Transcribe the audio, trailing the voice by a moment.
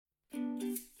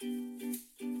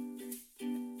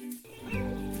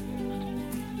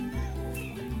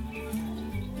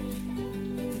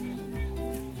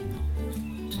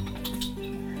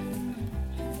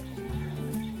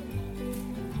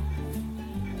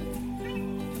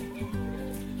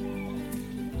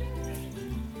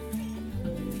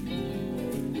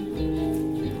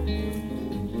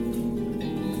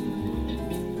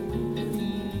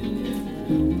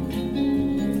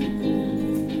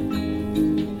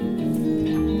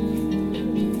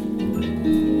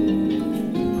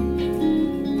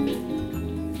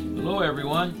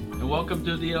Welcome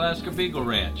to the Alaska Beagle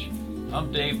Ranch.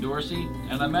 I'm Dave Dorsey,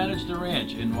 and I manage the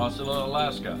ranch in Wasilla,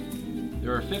 Alaska.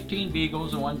 There are 15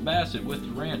 beagles and 1 basset with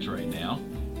the ranch right now.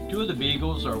 2 of the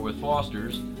beagles are with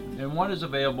fosters, and 1 is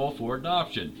available for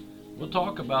adoption. We'll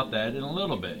talk about that in a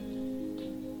little bit.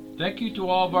 Thank you to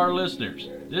all of our listeners.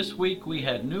 This week we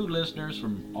had new listeners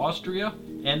from Austria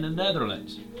and the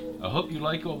Netherlands. I hope you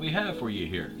like what we have for you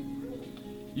here.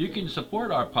 You can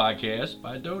support our podcast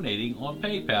by donating on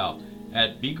PayPal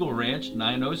at Beagle Ranch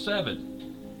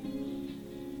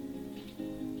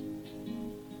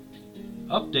 907.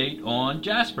 Update on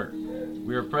Jasper.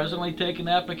 We are presently taking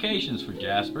applications for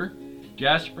Jasper.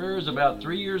 Jasper is about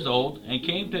 3 years old and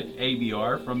came to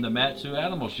ABR from the Matsu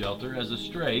Animal Shelter as a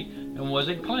stray and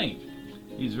wasn't claimed.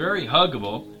 He's very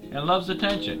huggable and loves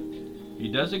attention. He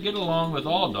doesn't get along with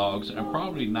all dogs and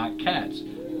probably not cats,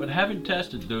 but haven't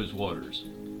tested those waters.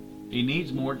 He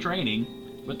needs more training,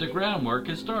 but the groundwork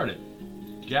has started.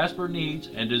 Jasper needs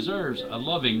and deserves a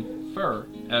loving,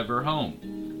 forever home.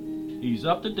 He's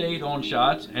up to date on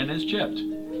shots and is chipped.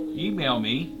 Email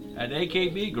me at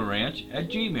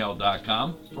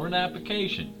akbeagleranch@gmail.com for an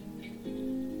application.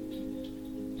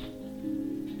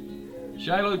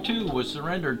 Shiloh 2 was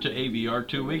surrendered to ABR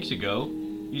 2 weeks ago.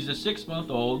 He's a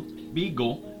 6-month-old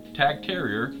Beagle Tag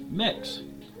Terrier mix.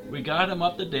 We got him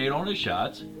up to date on his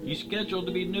shots. He's scheduled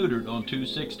to be neutered on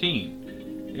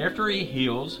 2/16. After he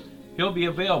heals, he'll be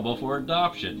available for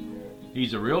adoption.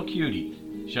 He's a real cutie.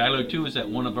 Shiloh 2 is at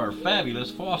one of our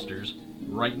fabulous fosters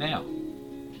right now.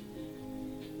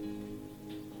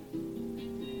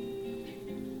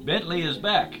 Bentley is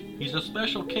back. He's a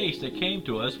special case that came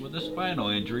to us with a spinal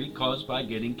injury caused by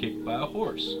getting kicked by a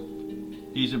horse.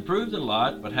 He's improved a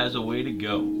lot but has a way to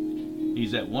go.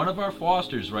 He's at one of our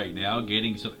fosters right now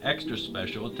getting some extra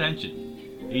special attention.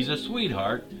 He's a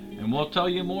sweetheart, and we'll tell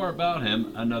you more about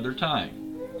him another time.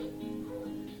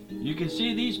 You can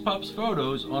see these pups'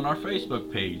 photos on our Facebook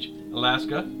page,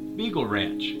 Alaska Beagle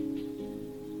Ranch.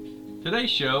 Today's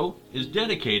show is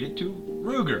dedicated to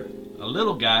Ruger, a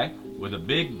little guy with a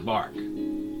big bark.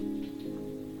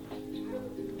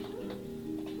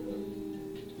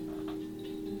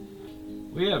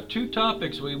 We have 2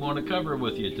 topics we want to cover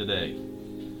with you today.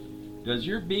 Does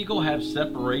your beagle have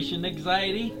separation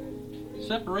anxiety?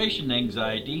 Separation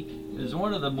anxiety is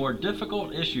one of the more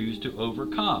difficult issues to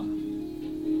overcome.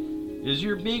 Is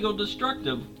your beagle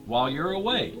destructive while you're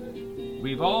away?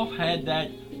 We've all had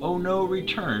that oh no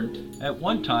return at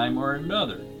one time or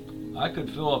another. I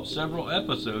could fill up several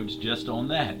episodes just on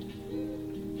that.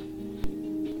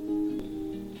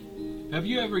 Have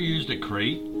you ever used a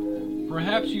crate?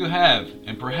 Perhaps you have,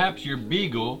 and perhaps your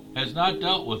beagle has not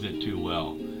dealt with it too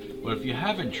well. But if you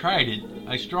haven't tried it,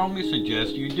 I strongly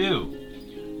suggest you do.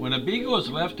 When a beagle is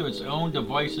left to its own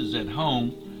devices at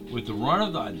home, with the run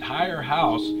of the entire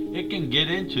house, it can get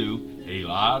into a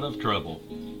lot of trouble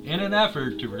in an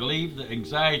effort to relieve the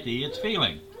anxiety it's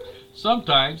feeling.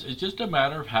 Sometimes it's just a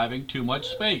matter of having too much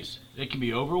space. It can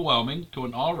be overwhelming to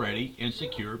an already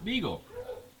insecure beagle.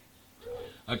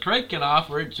 A crate can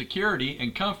offer it security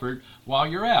and comfort while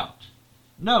you're out.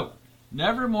 Note,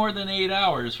 never more than 8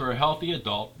 hours for a healthy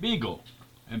adult beagle.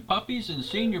 And puppies and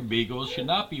senior beagles should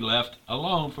not be left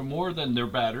alone for more than their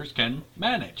batters can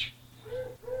manage.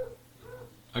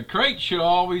 A crate should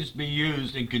always be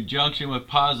used in conjunction with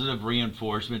positive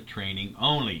reinforcement training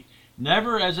only,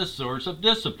 never as a source of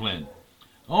discipline.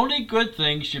 Only good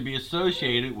things should be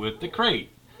associated with the crate.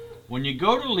 When you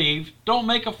go to leave, don't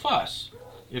make a fuss.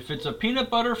 If it's a peanut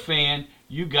butter fan,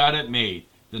 you got it made.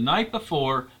 The night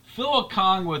before, fill a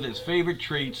Kong with its favorite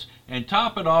treats and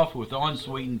top it off with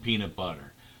unsweetened peanut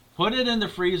butter. Put it in the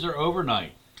freezer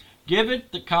overnight. Give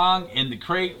it the Kong in the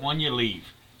crate when you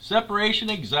leave. Separation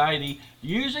anxiety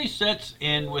usually sets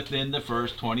in within the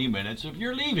first 20 minutes of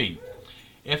your leaving.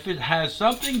 If it has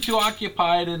something to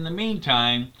occupy it in the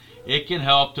meantime, it can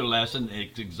help to lessen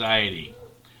its anxiety.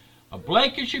 A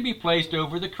blanket should be placed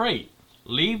over the crate.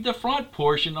 Leave the front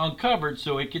portion uncovered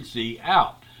so it can see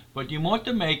out, but you want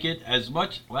to make it as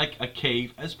much like a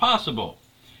cave as possible.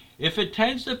 If it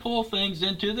tends to pull things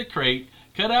into the crate,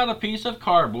 cut out a piece of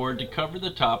cardboard to cover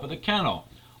the top of the kennel.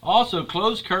 Also,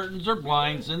 close curtains or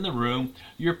blinds in the room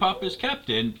your pup is kept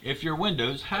in if your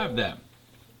windows have them.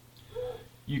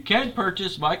 You can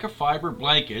purchase microfiber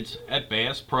blankets at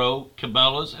Bass Pro,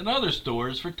 Cabela's, and other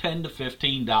stores for $10 to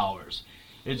 $15.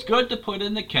 It's good to put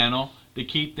in the kennel to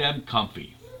keep them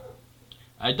comfy.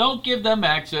 I don't give them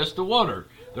access to water.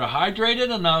 They're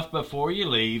hydrated enough before you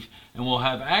leave and will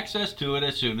have access to it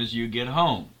as soon as you get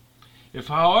home. If,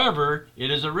 however,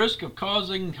 it is a risk of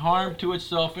causing harm to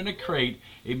itself in a crate,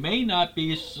 it may not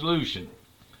be a solution,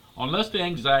 unless the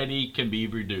anxiety can be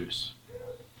reduced.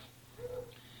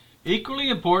 Equally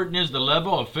important is the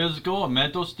level of physical and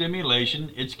mental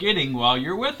stimulation it's getting while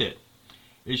you're with it.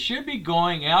 It should be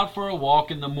going out for a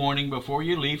walk in the morning before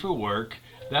you leave for work.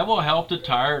 That will help to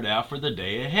tire it out for the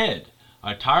day ahead.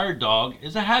 A tired dog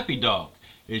is a happy dog.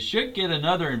 It should get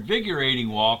another invigorating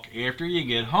walk after you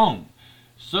get home.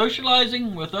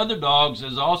 Socializing with other dogs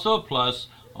is also a plus,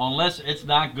 unless it's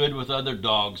not good with other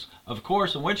dogs, of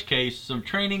course, in which case some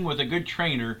training with a good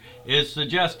trainer is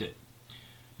suggested.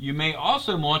 You may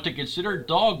also want to consider a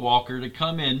dog walker to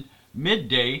come in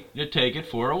midday to take it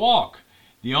for a walk.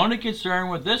 The only concern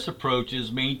with this approach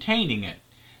is maintaining it.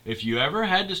 If you ever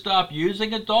had to stop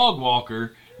using a dog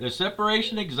walker, the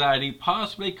separation anxiety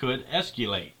possibly could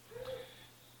escalate.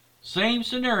 Same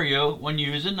scenario when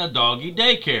using a doggy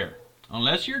daycare.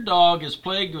 Unless your dog is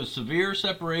plagued with severe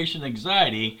separation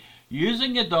anxiety,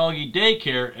 using a doggy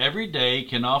daycare every day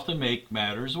can often make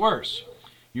matters worse.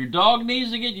 Your dog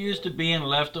needs to get used to being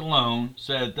left alone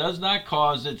so it does not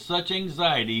cause it such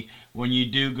anxiety when you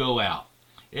do go out.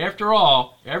 After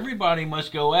all, everybody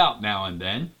must go out now and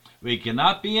then. We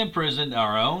cannot be imprisoned in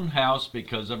our own house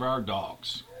because of our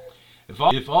dogs.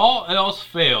 If all else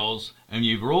fails and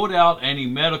you've ruled out any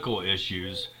medical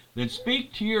issues, then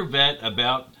speak to your vet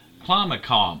about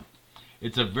Clomicalm.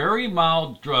 It's a very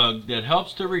mild drug that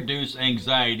helps to reduce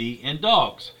anxiety in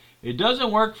dogs. It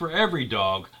doesn't work for every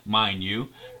dog, mind you,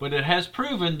 but it has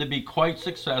proven to be quite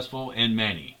successful in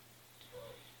many.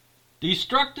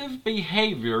 Destructive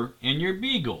behavior in your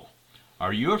beagle.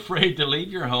 Are you afraid to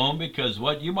leave your home because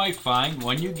what you might find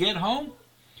when you get home?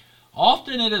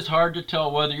 Often it is hard to tell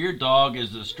whether your dog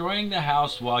is destroying the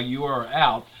house while you are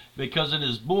out because it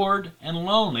is bored and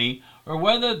lonely, or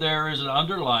whether there is an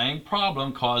underlying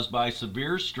problem caused by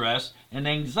severe stress and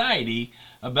anxiety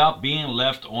about being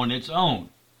left on its own.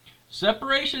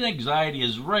 Separation anxiety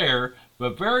is rare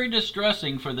but very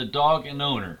distressing for the dog and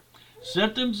owner.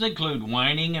 Symptoms include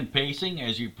whining and pacing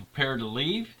as you prepare to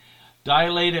leave,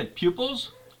 dilated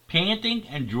pupils, panting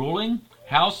and drooling,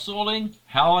 house-stalling,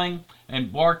 howling,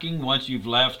 and barking once you've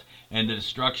left, and the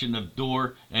destruction of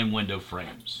door and window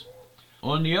frames.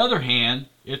 On the other hand,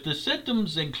 if the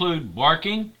symptoms include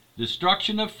barking,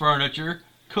 destruction of furniture,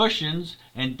 cushions,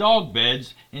 and dog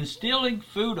beds, and stealing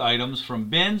food items from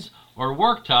bins or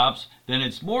worktops, then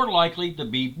it's more likely to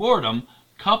be boredom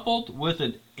coupled with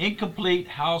an incomplete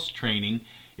house training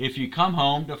if you come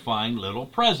home to find little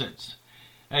presents.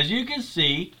 As you can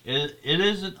see, it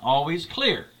isn't always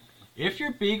clear. If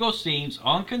your beagle seems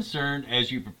unconcerned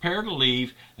as you prepare to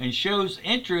leave and shows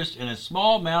interest in a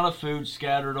small amount of food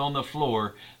scattered on the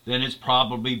floor, then it's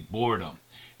probably boredom.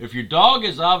 If your dog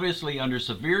is obviously under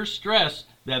severe stress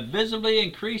that visibly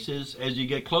increases as you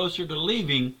get closer to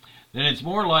leaving, then it's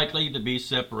more likely to be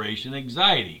separation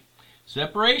anxiety.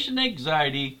 Separation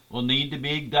anxiety will need to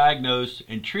be diagnosed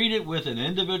and treated with an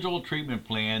individual treatment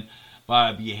plan by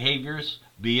a behaviorist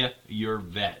via your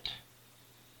vet.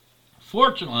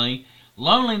 Fortunately,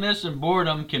 loneliness and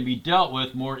boredom can be dealt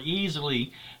with more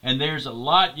easily, and there's a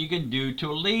lot you can do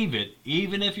to alleviate it,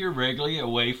 even if you're regularly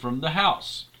away from the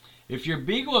house. If your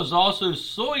beagle is also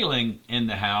soiling in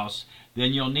the house,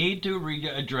 then you'll need to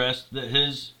address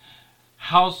his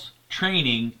house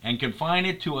training and confine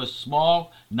it to a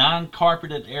small,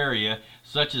 non-carpeted area,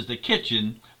 such as the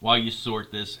kitchen, while you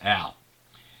sort this out.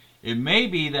 It may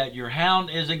be that your hound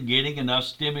isn't getting enough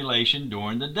stimulation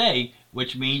during the day,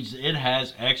 which means it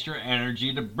has extra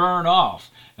energy to burn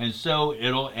off, and so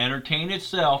it'll entertain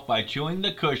itself by chewing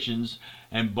the cushions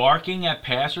and barking at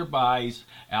passerbys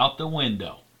out the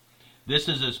window. This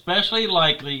is especially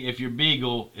likely if your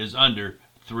beagle is under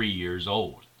 3 years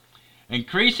old.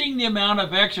 Increasing the amount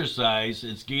of exercise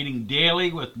it's getting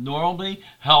daily with normally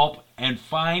help, and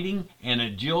finding an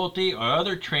agility or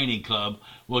other training club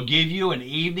will give you an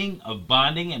evening of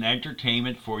bonding and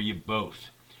entertainment for you both.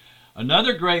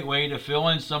 Another great way to fill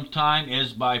in some time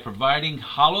is by providing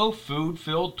hollow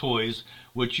food-filled toys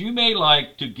which you may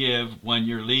like to give when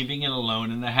you're leaving it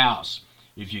alone in the house.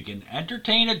 If you can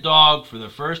entertain a dog for the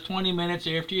first 20 minutes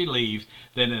after you leave,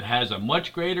 then it has a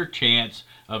much greater chance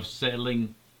of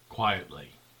settling quietly.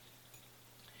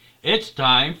 It's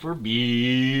time for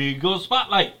Beagle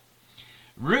Spotlight.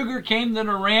 Ruger came to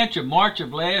the ranch in March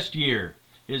of last year.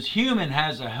 His human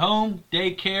has a home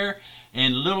daycare,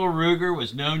 and little Ruger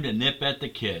was known to nip at the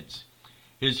kids.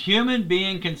 His human,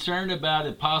 being concerned about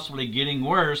it possibly getting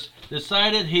worse,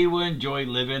 decided he would enjoy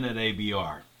living at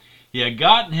ABR.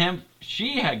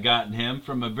 She had gotten him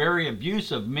from a very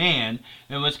abusive man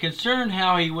and was concerned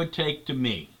how he would take to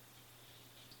me.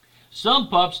 Some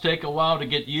pups take a while to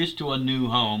get used to a new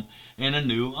home and a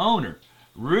new owner.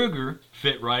 Ruger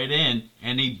fit right in,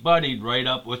 and he buddied right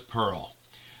up with Pearl.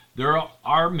 They're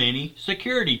our mini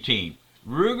security team.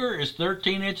 Ruger is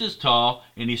 13 inches tall,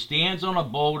 and he stands on a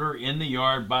boulder in the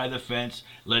yard by the fence,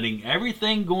 letting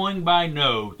everything going by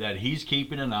know that he's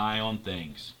keeping an eye on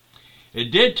things. It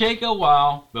did take a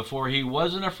while before he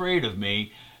wasn't afraid of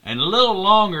me, and a little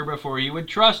longer before he would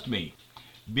trust me.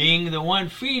 Being the one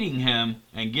feeding him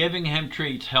and giving him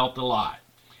treats helped a lot.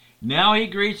 Now he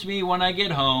greets me when I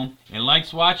get home and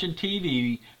likes watching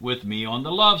TV with me on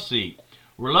the love seat.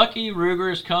 We're lucky Ruger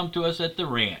has come to us at the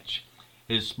ranch.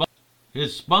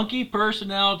 His spunky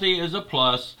personality is a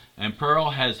plus, and Pearl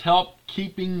has helped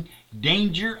keeping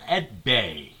danger at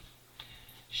bay.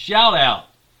 Shout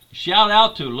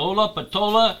out to Lola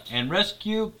Patola and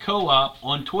Rescue Co-op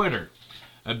on Twitter.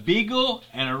 A beagle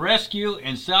and a rescue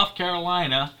in South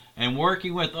Carolina, and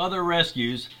working with other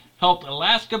rescues, helped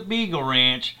Alaska Beagle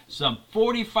Ranch, some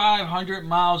 4,500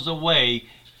 miles away,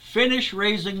 finish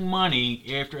raising money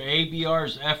after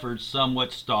ABR's efforts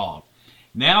somewhat stalled.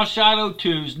 Now Shadow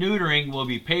 2's neutering will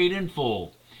be paid in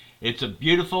full. It's a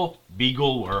beautiful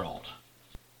beagle world.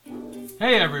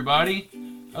 Hey everybody!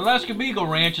 Alaska Beagle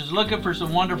Ranch is looking for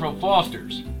some wonderful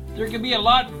fosters. There can be a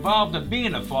lot involved in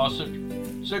being a foster,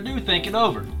 so do think it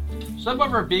over. Some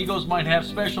of our beagles might have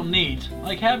special needs,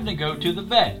 like having to go to the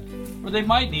vet, or they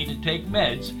might need to take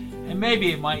meds, and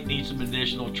maybe it might need some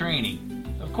additional training.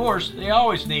 Of course, they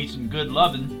always need some good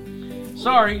loving.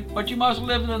 Sorry, but you must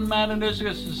live in the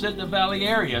Matanuska-Susitna Valley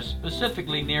area,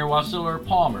 specifically near Wasilla or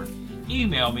Palmer.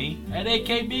 Email me at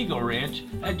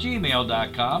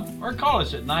akbeagleranch@gmail.com or call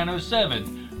us at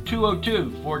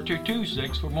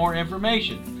 907-202-4226 for more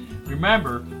information.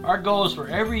 Remember, our goal is for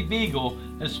every beagle,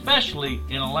 especially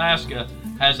in Alaska,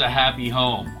 has a happy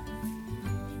home.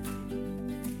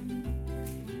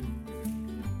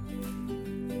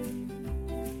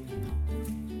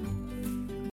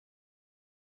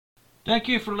 Thank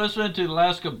you for listening to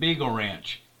Alaska Beagle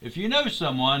Ranch. If you know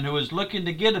someone who is looking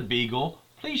to get a beagle,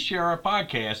 please share our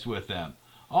podcast with them.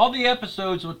 All the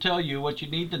episodes will tell you what you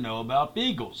need to know about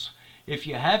beagles. If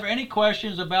you have any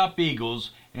questions about beagles,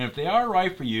 and if they are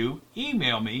right for you,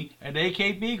 email me at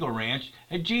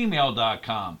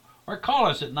akbeagleranch@gmail.com or call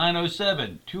us at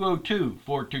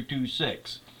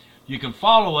 907-202-4226. You can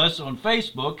follow us on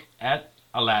Facebook at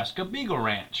Alaska Beagle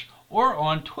Ranch or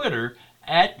on Twitter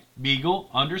at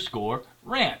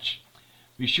Beagle_Ranch.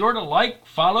 Be sure to like,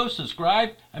 follow,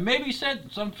 subscribe, and maybe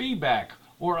send some feedback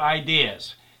or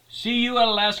ideas. See you at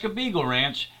Alaska Beagle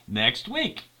Ranch next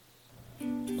week.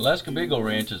 Alaska Beagle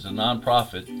Ranch is a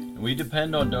nonprofit, and we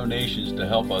depend on donations to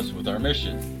help us with our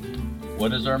mission.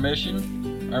 What is our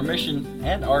mission? Our mission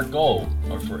and our goal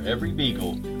are for every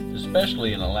beagle,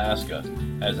 especially in Alaska,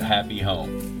 has a happy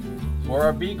home. For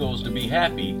our beagles to be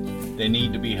happy, they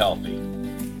need to be healthy.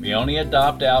 We only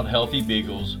adopt out healthy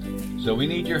beagles, so we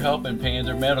need your help in paying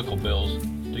their medical bills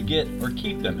to get or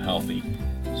keep them healthy,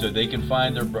 so they can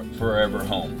find their forever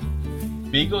home.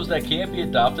 Beagles that can't be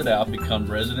adopted out become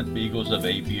resident beagles of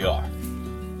ABR.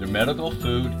 Their medical,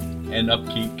 food, and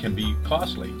upkeep can be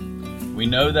costly. We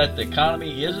know that the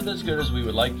economy isn't as good as we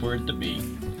would like for it to be.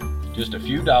 Just a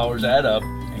few dollars add up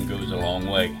and goes a long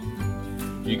way.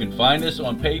 You can find us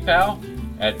on PayPal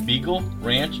at Beagle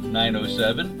Ranch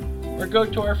 907 or go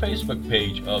to our Facebook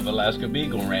page of Alaska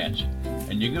Beagle Ranch,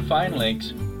 and you can find links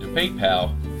to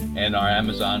PayPal and our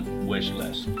Amazon wish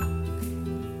list.